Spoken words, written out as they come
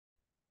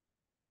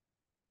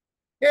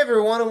Hey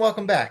everyone, and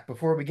welcome back.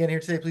 Before we begin here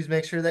today, please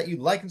make sure that you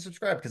like and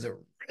subscribe because it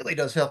really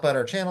does help out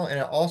our channel and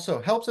it also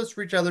helps us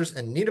reach others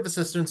in need of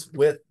assistance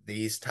with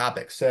these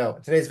topics. So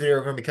in today's video,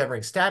 we're going to be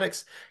covering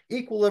statics,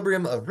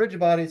 equilibrium of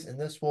rigid bodies, and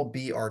this will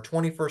be our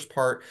 21st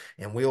part,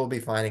 and we will be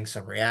finding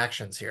some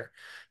reactions here.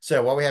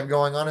 So what we have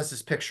going on is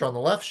this picture on the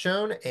left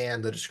shown,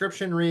 and the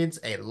description reads,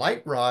 a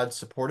light rod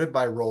supported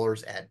by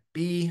rollers at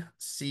B,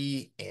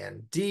 C,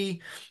 and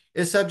D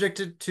is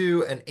subjected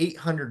to an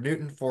 800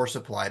 Newton force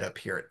applied up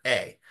here at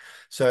A.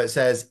 So it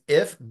says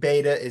if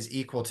beta is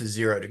equal to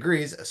 0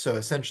 degrees, so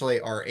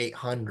essentially our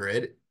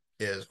 800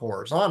 is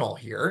horizontal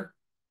here.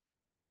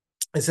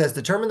 It says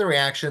determine the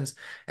reactions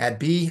at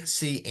B,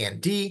 C, and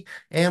D,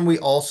 and we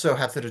also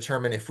have to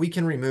determine if we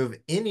can remove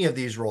any of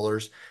these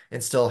rollers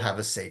and still have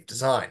a safe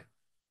design.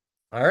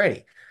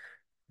 Alrighty.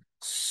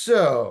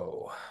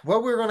 So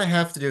what we're going to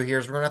have to do here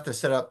is we're going to have to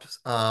set up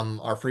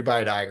our free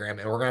body diagram,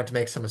 and we're going to have to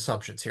make some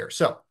assumptions here.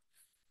 So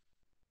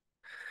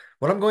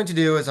what I'm going to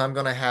do is I'm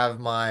going to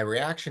have my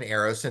reaction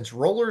arrow, since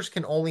rollers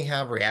can only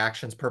have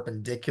reactions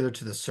perpendicular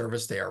to the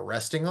surface they are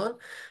resting on.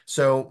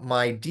 So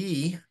my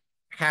D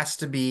has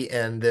to be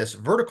in this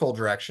vertical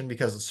direction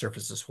because the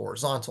surface is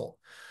horizontal.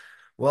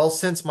 Well,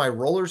 since my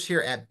rollers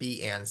here at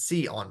B and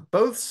C on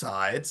both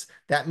sides,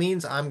 that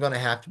means I'm going to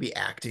have to be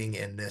acting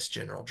in this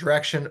general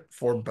direction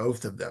for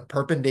both of them,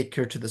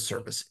 perpendicular to the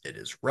surface it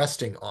is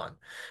resting on.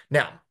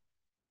 Now,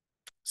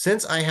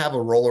 since I have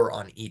a roller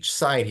on each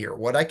side here,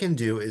 what I can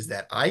do is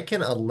that I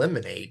can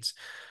eliminate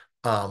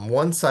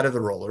one side of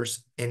the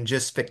rollers and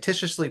just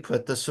fictitiously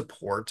put the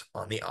support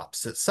on the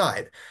opposite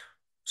side.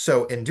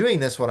 So in doing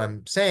this, what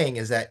I'm saying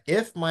is that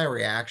if my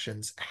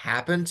reactions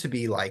happen to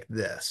be like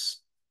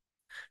this,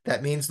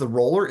 that means the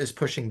roller is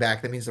pushing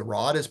back. That means the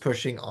rod is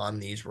pushing on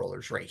these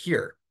rollers right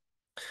here.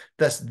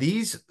 Thus,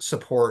 these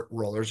support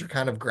rollers are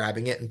kind of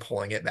grabbing it and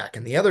pulling it back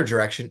in the other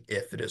direction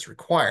if it is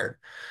required.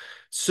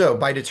 So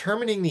by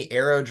determining the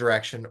arrow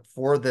direction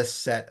for this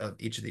set of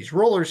each of these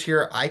rollers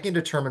here, I can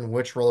determine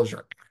which rollers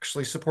are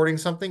actually supporting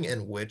something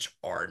and which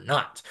are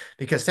not.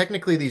 Because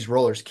technically these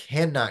rollers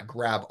cannot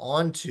grab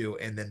onto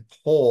and then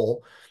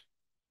pull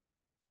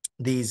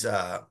these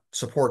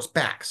supports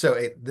back.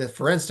 So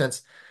for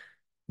instance,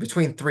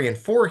 between 3 and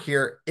 4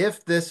 here,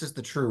 if this is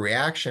the true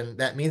reaction,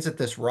 that means that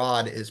this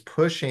rod is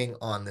pushing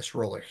on this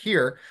roller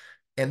here.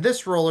 And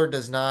this roller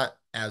does not,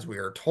 as we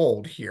are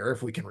told here,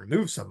 if we can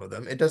remove some of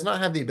them, it does not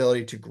have the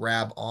ability to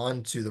grab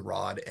onto the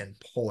rod and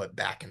pull it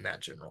back in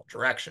that general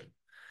direction.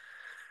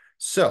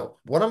 So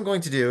what I'm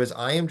going to do is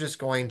I am just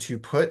going to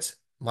put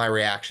my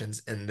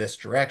reactions in this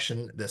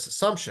direction, this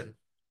assumption.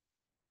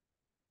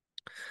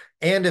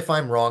 And if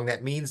I'm wrong,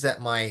 that means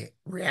that my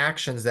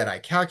reactions that I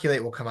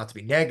calculate will come out to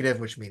be negative,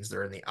 which means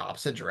they're in the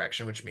opposite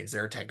direction, which means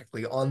they're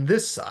technically on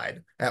this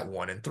side at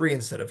 1 and 3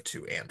 instead of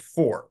 2 and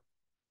 4.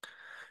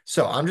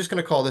 So I'm just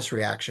going to call this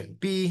reaction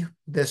B,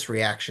 this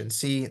reaction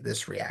C,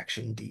 this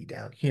reaction D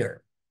down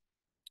here.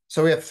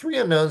 So we have three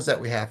unknowns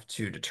that we have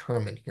to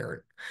determine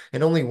here,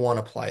 and only one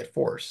applied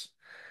force.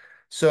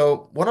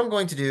 So what I'm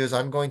going to do is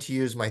I'm going to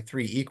use my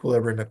three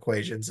equilibrium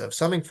equations of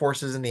summing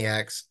forces in the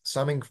X,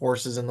 summing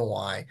forces in the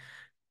Y,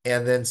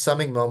 and then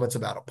summing moments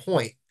about a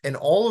point. And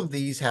all of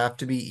these have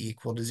to be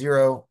equal to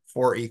 0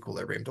 for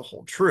equilibrium to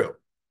hold true.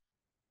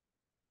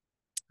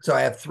 So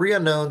I have three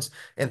unknowns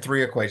and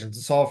three equations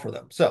to solve for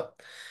them. So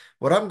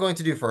what I'm going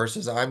to do first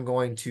is I'm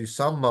going to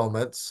sum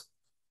moments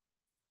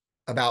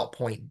about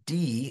point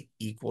D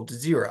equal to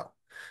 0.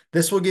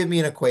 This will give me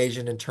an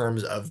equation in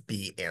terms of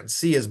B and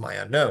C as my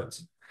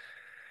unknowns.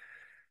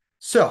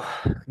 So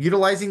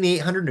utilizing the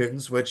 800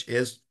 newtons, which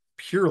is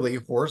purely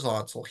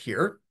horizontal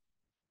here,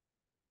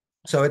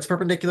 so its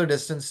perpendicular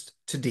distance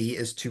to D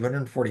is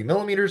 240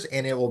 millimeters,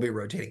 and it will be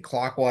rotating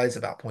clockwise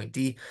about point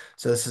D.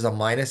 So this is a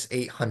minus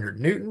 800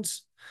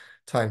 newtons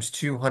times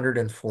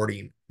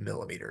 240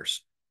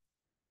 millimeters.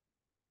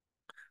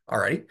 All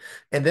right.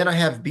 And then I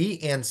have B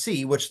and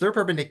C, which their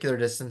perpendicular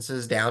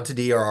distances down to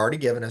D are already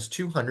given as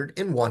 200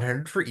 and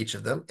 100 for each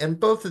of them. And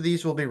both of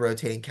these will be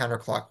rotating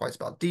counterclockwise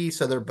about D,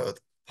 so they're both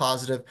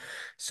positive.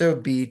 So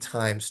B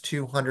times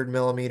 200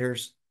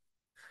 millimeters,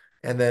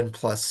 and then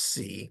plus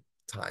C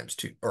times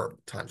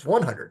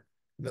 100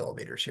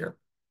 millimeters here.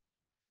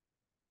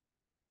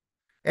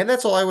 And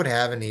that's all I would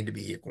have and need to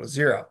be equal to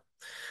 0.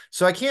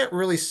 So I can't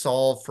really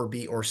solve for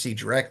B or C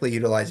directly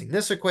utilizing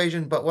this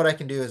equation, but what I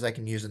can do is I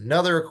can use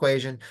another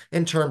equation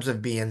in terms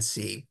of B and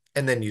C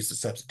and then use the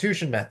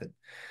substitution method.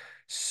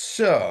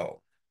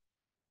 So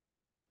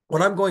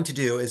what I'm going to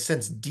do is,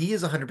 since D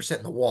is 100%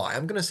 in the Y,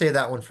 I'm going to say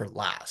that one for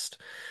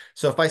last.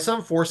 So if I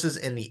sum forces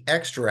in the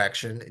X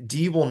direction,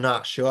 D will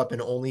not show up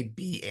and only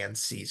B and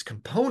C's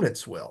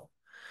components will.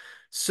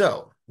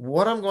 So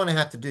what I'm going to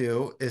have to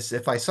do is,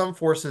 if I sum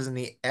forces in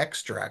the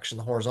X direction,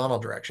 the horizontal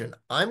direction,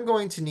 I'm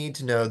going to need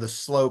to know the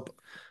slope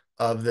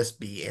of this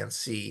B and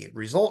C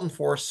resultant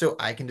force so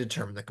I can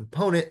determine the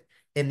component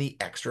in the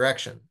X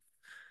direction.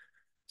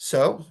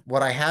 So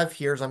what I have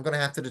here is I'm going to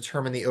have to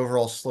determine the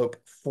overall slope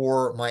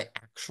for my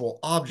actual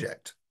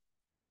object.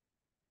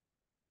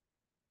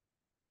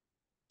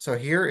 So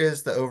here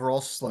is the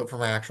overall slope for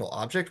my actual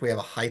object. We have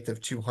a height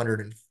of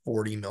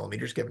 240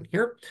 millimeters given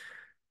here.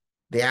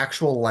 The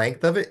actual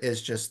length of it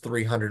is just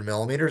 300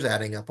 millimeters,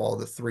 adding up all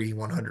the three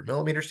 100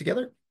 millimeters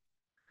together.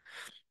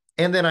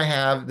 And then I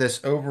have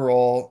this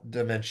overall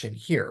dimension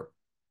here,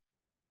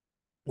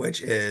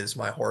 which is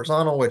my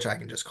horizontal, which I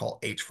can just call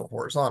h for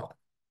horizontal.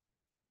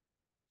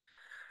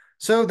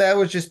 So that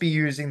would just be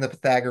using the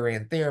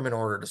Pythagorean theorem in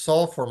order to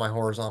solve for my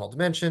horizontal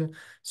dimension.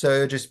 So it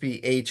would just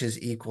be h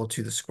is equal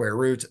to the square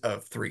root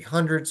of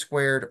 300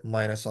 squared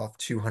minus off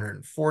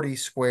 240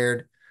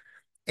 squared.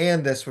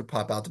 And this would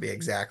pop out to be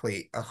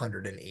exactly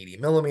 180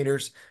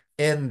 millimeters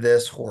in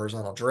this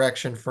horizontal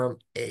direction from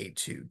A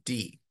to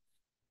D.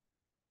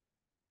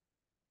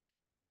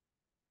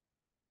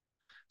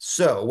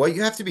 So what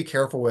you have to be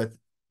careful with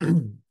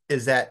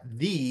is that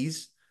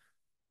these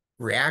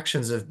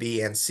reactions of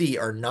B and C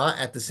are not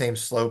at the same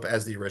slope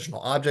as the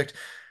original object.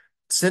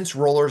 Since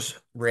rollers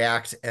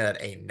react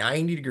at a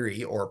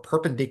 90-degree or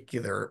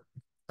perpendicular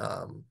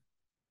um,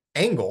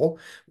 angle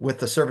with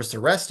the surface they're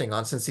resting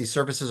on, since these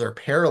surfaces are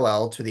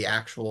parallel to the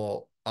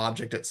actual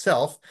object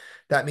itself,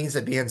 that means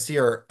that B and C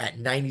are at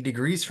 90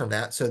 degrees from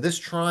that. So this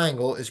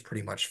triangle is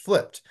pretty much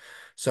flipped.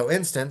 So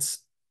instance,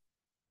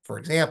 for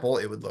example,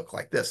 it would look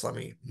like this. Let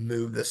me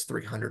move this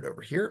 300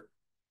 over here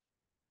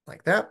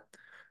like that.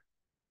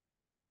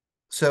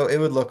 So it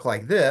would look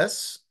like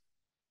this,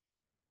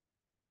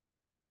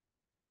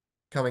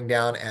 coming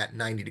down at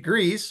 90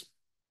 degrees.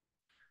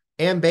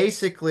 And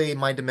basically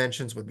my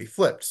dimensions would be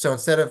flipped. So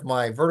instead of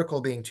my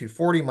vertical being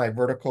 240, my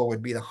vertical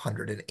would be the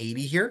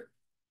 180 here.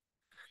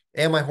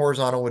 And my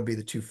horizontal would be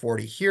the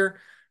 240 here.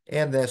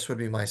 And this would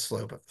be my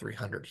slope of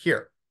 300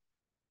 here.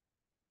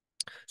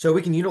 So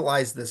we can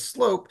utilize this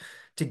slope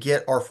to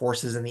get our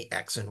forces in the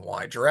X and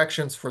Y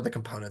directions for the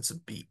components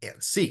of B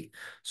and C.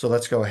 So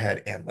let's go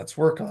ahead and let's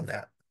work on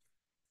that.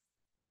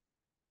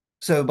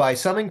 So by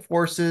summing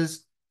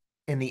forces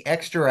in the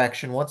X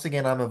direction, once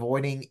again, I'm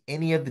avoiding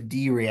any of the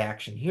D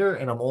reaction here,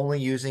 and I'm only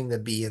using the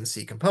B and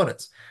C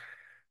components.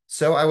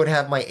 So I would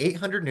have my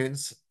 800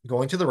 newtons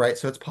going to the right,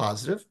 so it's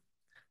positive,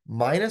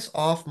 minus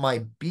off my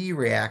B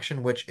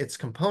reaction, which its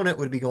component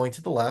would be going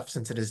to the left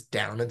since it is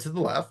down and to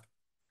the left.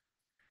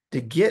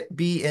 To get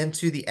B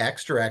into the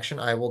X direction,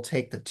 I will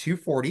take the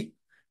 240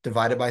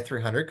 divided by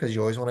 300, because you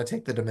always want to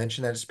take the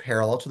dimension that is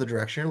parallel to the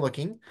direction you're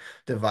looking,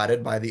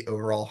 divided by the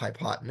overall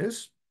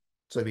hypotenuse.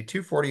 So it'd be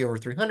 240 over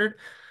 300,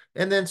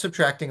 and then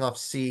subtracting off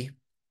C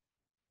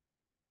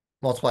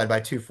multiplied by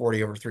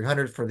 240 over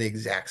 300 for the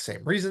exact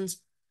same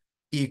reasons,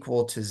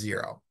 equal to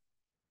 0.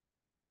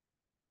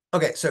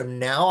 Okay, so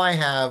now I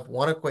have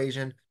one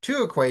equation,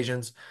 two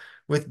equations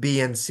with B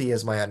and C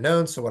as my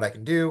unknowns. So what I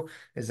can do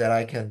is that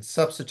I can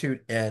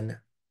substitute in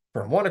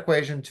from one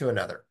equation to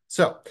another.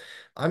 So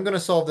I'm going to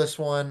solve this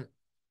one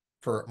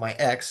for my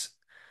X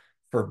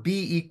for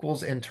B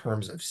equals in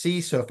terms of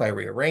C. So if I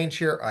rearrange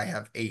here, I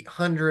have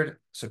 800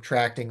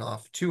 subtracting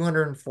off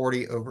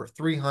 240 over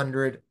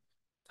 300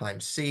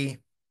 times C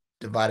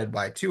divided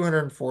by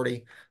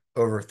 240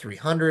 over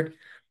 300.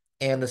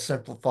 And this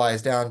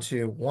simplifies down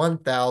to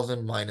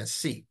 1,000 minus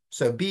C.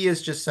 So B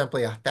is just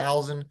simply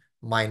 1,000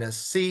 minus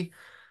C.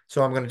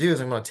 So what I'm going to do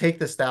is I'm going to take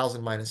this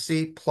 1,000 minus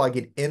C, plug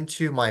it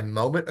into my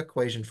moment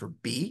equation for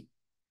B.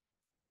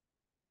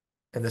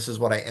 And this is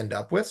what I end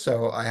up with.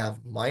 So I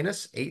have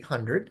minus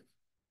 800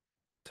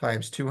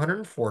 times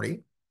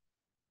 240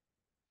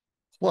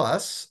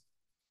 plus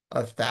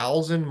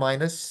 1,000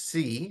 minus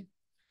C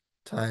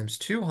times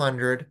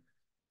 200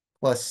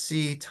 plus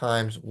C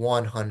times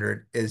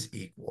 100 is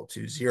equal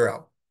to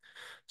 0.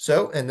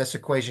 So in this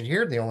equation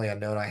here, the only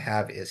unknown I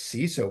have is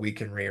C, so we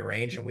can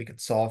rearrange and we can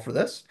solve for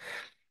this.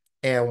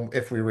 And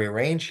if we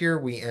rearrange here,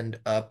 we end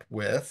up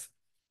with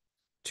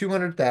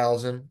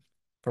 200,000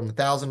 from the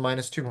 1,000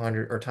 minus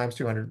 200, or times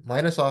 200,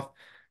 minus off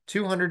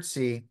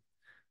 200C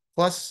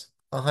plus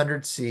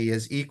 100C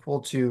is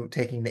equal to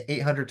taking the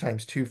 800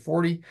 times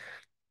 240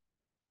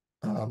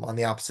 on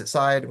the opposite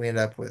side. We end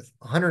up with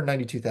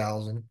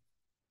 192,000.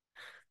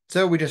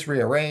 So we just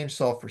rearrange,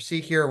 solve for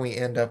C here. We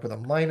end up with a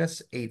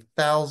minus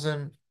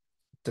 8,000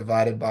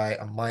 divided by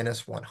a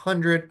minus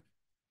 100.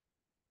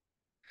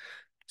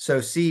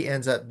 So C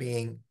ends up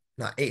being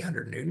not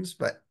 800 newtons,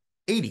 but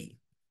 80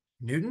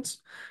 newtons.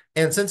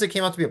 And since it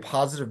came out to be a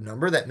positive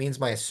number, that means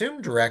my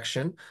assumed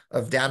direction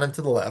of down and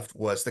to the left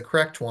was the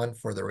correct one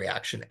for the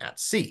reaction at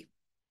C.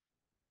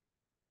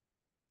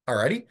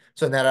 Alrighty,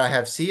 so now that I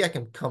have C, I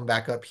can come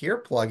back up here,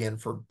 plug in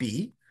for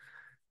B,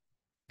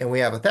 and we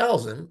have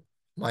 1,000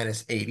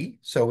 minus 80,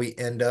 so we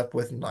end up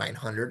with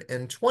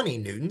 920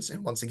 newtons.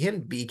 And once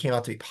again, B came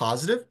out to be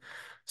positive,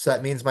 so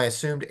that means my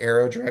assumed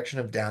arrow direction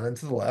of down and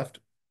to the left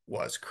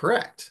was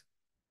correct.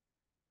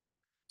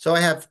 So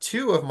I have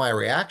two of my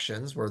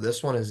reactions where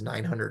this one is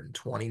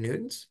 920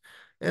 newtons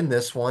and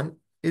this one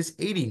is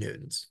 80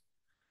 newtons.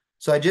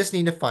 So I just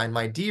need to find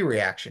my D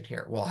reaction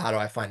here. Well, how do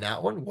I find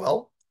that one?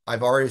 Well,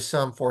 I've already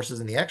summed forces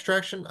in the X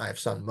direction. I have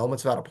summed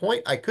moments about a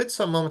point. I could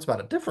sum moments about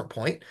a different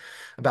point,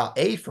 about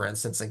A, for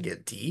instance, and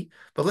get D.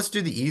 But let's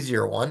do the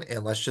easier one,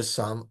 and let's just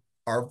sum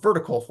our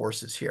vertical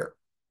forces here.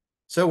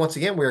 So once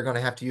again, we're going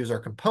to have to use our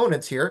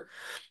components here.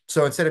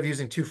 So instead of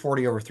using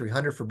 240 over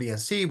 300 for B and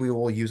C, we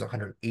will use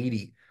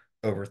 180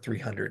 over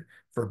 300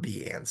 for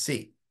B and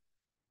C.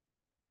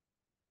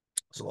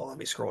 So let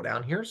me scroll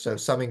down here. So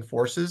summing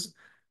forces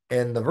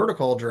in the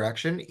vertical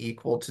direction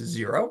equal to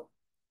 0.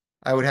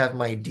 I would have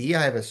my D,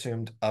 I have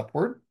assumed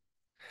upward.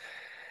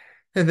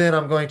 And then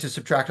I'm going to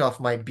subtract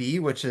off my B,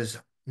 which is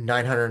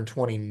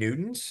 920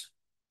 newtons,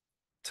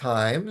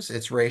 times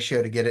its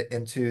ratio to get it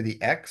into the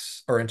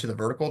X, or into the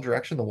vertical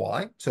direction, the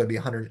Y. So it'd be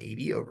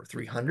 180 over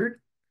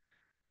 300.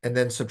 And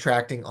then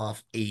subtracting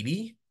off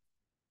 80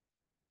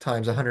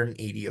 times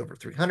 180 over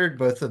 300.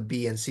 Both of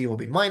B and C will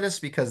be minus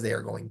because they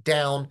are going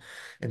down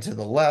and to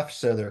the left,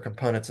 so their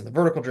components in the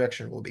vertical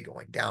direction will be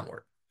going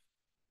downward.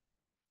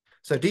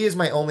 So D is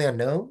my only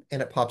unknown,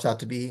 and it pops out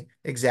to be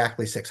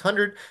exactly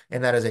 600,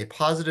 and that is a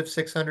positive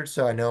 600,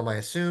 so I know my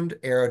assumed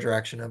arrow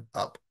direction of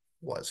up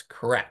was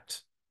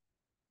correct.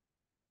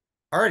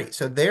 Alrighty,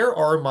 so there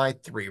are my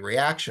 3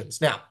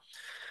 reactions. Now,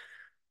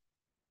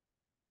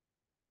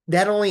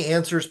 that only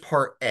answers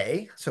part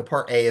A. So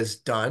part A is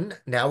done.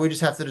 Now we just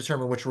have to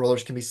determine which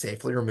rollers can be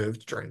safely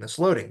removed during this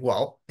loading.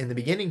 Well, in the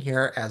beginning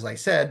here, as I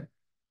said,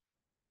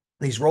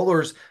 these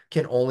rollers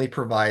can only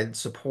provide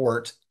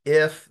support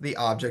if the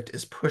object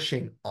is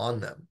pushing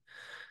on them.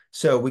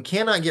 So we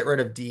cannot get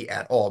rid of D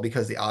at all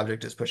because the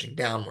object is pushing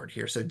downward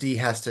here. So D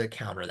has to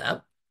counter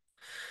that.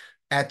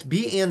 At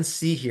B and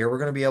C here, we're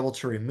going to be able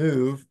to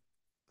remove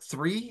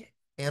 3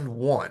 and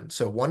 1.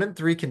 So 1 and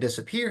 3 can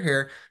disappear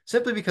here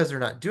simply because they're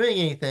not doing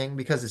anything,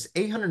 because this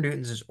 800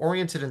 newtons is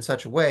oriented in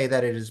such a way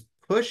that it is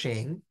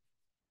pushing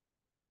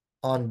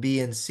on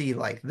B and C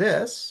like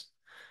this.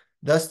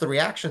 Thus, the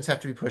reactions have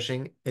to be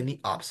pushing in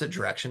the opposite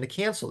direction to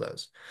cancel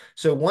those.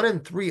 So 1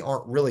 and 3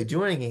 aren't really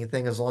doing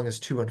anything as long as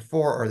 2 and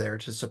 4 are there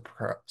to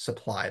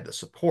supply the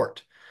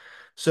support.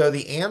 So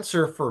the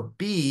answer for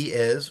B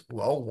is,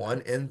 well,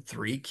 1 and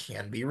 3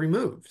 can be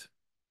removed.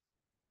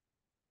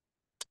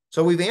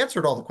 So we've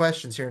answered all the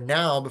questions here.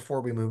 Now, before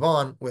we move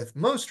on with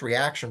most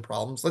reaction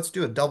problems, let's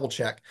do a double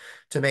check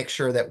to make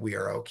sure that we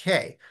are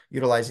okay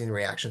utilizing the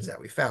reactions that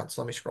we found.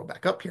 So let me scroll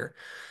back up here.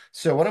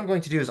 So what I'm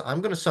going to do is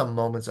I'm going to sum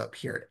moments up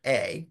here at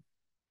A,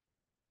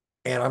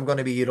 and I'm going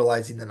to be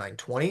utilizing the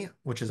 920,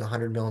 which is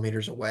 100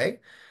 millimeters away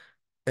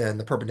in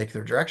the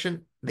perpendicular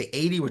direction, the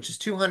 80, which is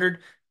 200,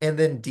 and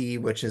then D,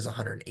 which is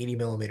 180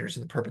 millimeters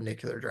in the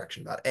perpendicular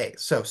direction about A.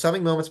 So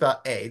summing moments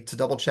about A to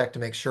double check to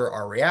make sure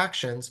our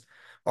reactions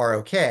are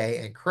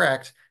okay and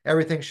correct,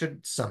 everything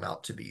should sum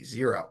out to be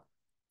 0.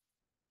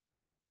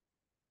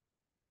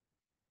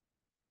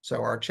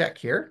 So our check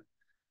here,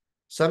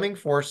 summing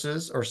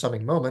forces or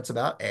summing moments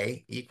about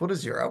A equal to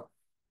 0.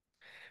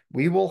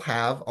 We will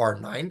have our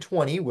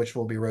 920, which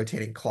will be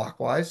rotating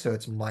clockwise, so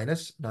it's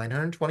minus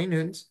 920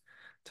 newtons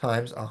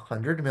times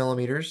 100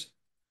 millimeters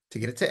to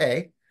get it to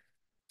A.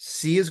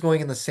 C is going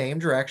in the same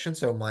direction,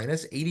 so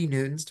minus 80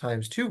 newtons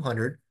times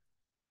 200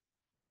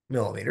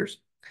 millimeters.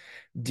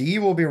 D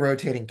will be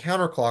rotating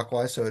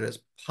counterclockwise, so it is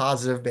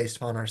positive based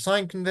upon our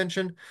sign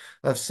convention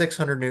of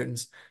 600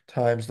 newtons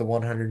times the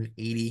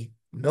 180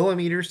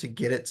 millimeters to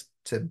get it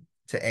to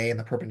A in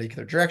the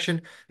perpendicular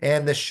direction.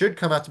 And this should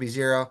come out to be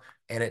 0,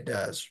 and it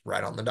does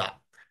right on the dot.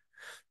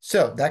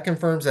 So that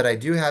confirms that I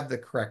do have the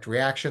correct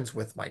reactions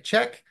with my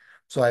check.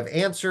 So I've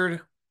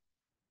answered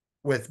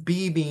with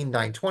B being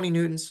 920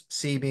 newtons,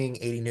 C being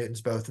 80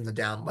 newtons, both in the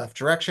down left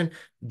direction,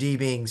 D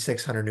being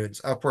 600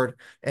 newtons upward,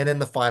 and then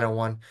the final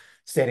one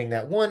stating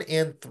that 1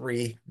 and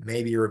 3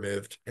 may be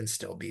removed and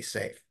still be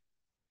safe.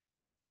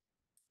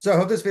 So I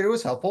hope this video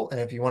was helpful, and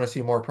if you want to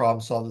see more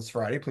problems solved this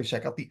Friday, please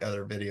check out the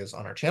other videos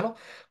on our channel.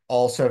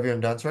 Also, if you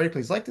haven't done so already,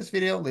 please like this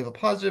video, leave a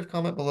positive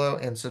comment below,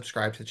 and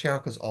subscribe to the channel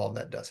because all of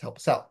that does help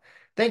us out.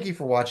 Thank you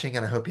for watching,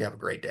 and I hope you have a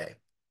great day.